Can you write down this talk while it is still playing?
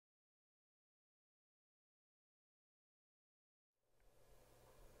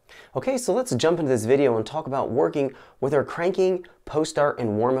Okay, so let's jump into this video and talk about working with our cranking, post-start,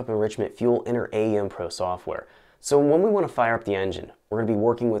 and warm-up enrichment fuel in our AEM Pro software. So when we want to fire up the engine, we're going to be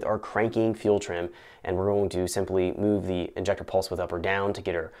working with our cranking fuel trim, and we're going to simply move the injector pulse width up or down to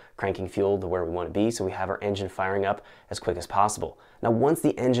get our cranking fuel to where we want to be so we have our engine firing up as quick as possible. Now once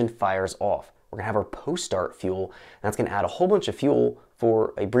the engine fires off, we're going to have our post-start fuel, and that's going to add a whole bunch of fuel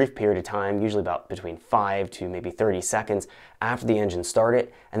for a brief period of time, usually about between 5 to maybe 30 seconds after the engine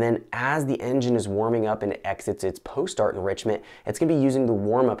started. And then as the engine is warming up and it exits its post-start enrichment, it's going to be using the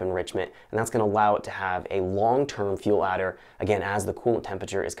warm-up enrichment, and that's going to allow it to have a long-term fuel adder, again, as the coolant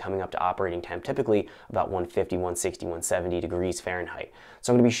temperature is coming up to operating temp, typically about 150, 160, 170 degrees Fahrenheit.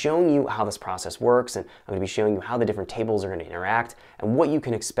 So I'm going to be showing you how this process works, and I'm going to be showing you how the different tables are going to interact and what you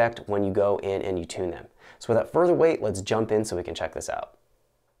can expect when you go in and you tune them. So without further wait, let's jump in so we can check this out.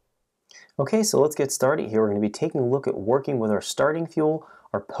 Okay, so let's get started here. We're going to be taking a look at working with our starting fuel,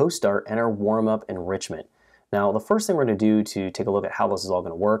 our post-start, and our warm-up enrichment. Now, the first thing we're going to do to take a look at how this is all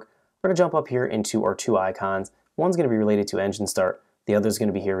going to work, we're going to jump up here into our two icons. One's going to be related to engine start. The other is going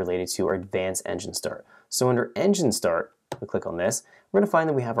to be here related to our advanced engine start. So under engine start, we click on this, we're going to find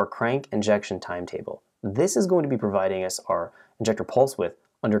that we have our crank injection timetable. This is going to be providing us our injector pulse width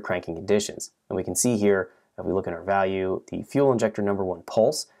under cranking conditions. And we can see here, if we look at our value, the fuel injector number 1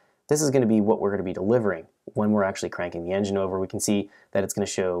 pulse, this is going to be what we're going to be delivering when we're actually cranking the engine over. We can see that it's going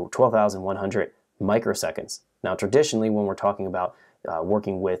to show 12,100 microseconds. Now traditionally, when we're talking about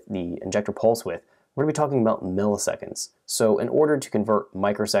working with the injector pulse width, we're going to be talking about milliseconds. So in order to convert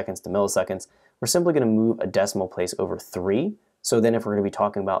microseconds to milliseconds, we're simply going to move a decimal place over 3. So then if we're going to be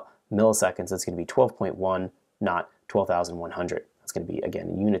talking about milliseconds, it's going to be 12.1, not 12,100. It's going to be,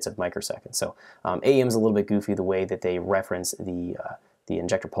 again, units of microseconds. So AEM is a little bit goofy the way that they reference the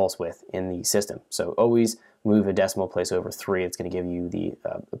injector pulse width in the system. So always move a decimal place over 3. It's going to give you the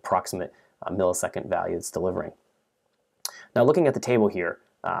approximate millisecond value it's delivering. Now looking at the table here,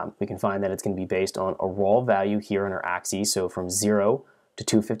 we can find that it's going to be based on a raw value here on our axes, so from 0 to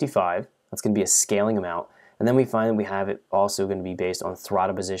 255. That's going to be a scaling amount. And then we find that we have it also going to be based on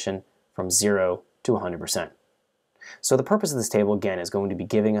throttle position from 0 to 100%. So the purpose of this table, again, is going to be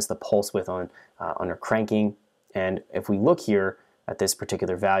giving us the pulse width on our cranking. And if we look here at this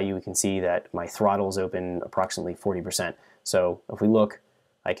particular value, we can see that my throttle is open approximately 40%. So if we look,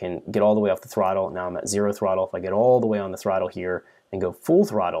 I can get all the way off the throttle. Now I'm at 0 throttle. If I get all the way on the throttle here and go full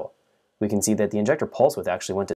throttle, we can see that the injector pulse width actually went to